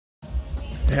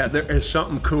Yeah, there is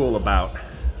something cool about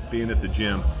being at the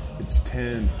gym. It's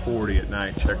 10:40 at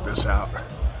night. Check this out.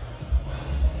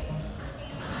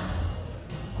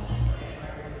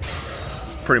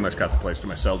 Pretty much got the place to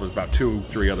myself. There's about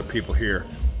 2-3 other people here.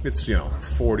 It's, you know,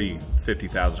 40,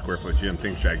 50,000 square foot gym.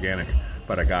 Thing's gigantic,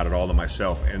 but I got it all to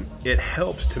myself. And it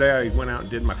helps. Today I went out and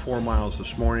did my 4 miles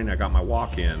this morning. I got my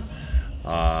walk in,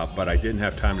 but I didn't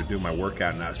have time to do my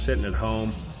workout. And I was sitting at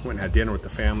home, went and had dinner with the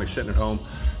family, sitting at home,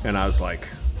 and I was like,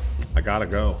 I gotta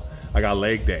go. I got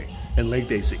leg day. And leg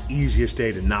day is the easiest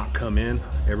day to not come in.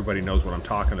 Everybody knows what I'm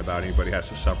talking about. Anybody has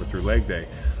to suffer through leg day.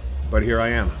 But here I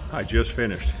am. I just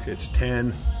finished. It's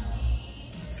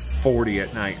 10:40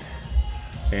 at night.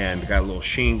 And got a little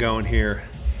sheen going here.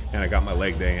 And I got my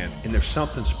leg day in. And there's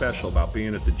something special about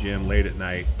being at the gym late at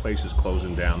night. Place is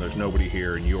closing down. There's nobody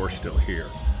here and you're still here.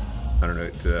 I don't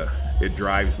know. It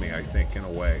drives me, I think, in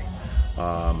a way.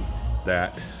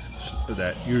 That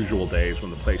usual days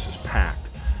when the place is packed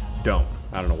don't.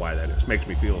 I don't know why that is. Makes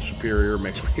me feel superior,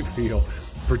 makes me feel,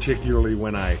 particularly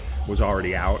when I was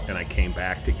already out and I came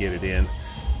back to get it in.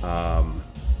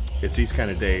 It's these kind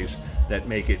of days that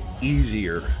make it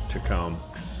easier to come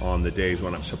on the days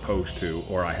when I'm supposed to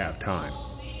or I have time.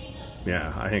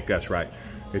 Yeah, I think that's right.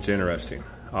 It's interesting.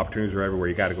 Opportunities are everywhere.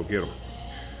 You got to go get them.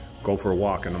 Go for a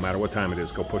walk, and no matter what time it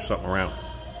is, go push something around.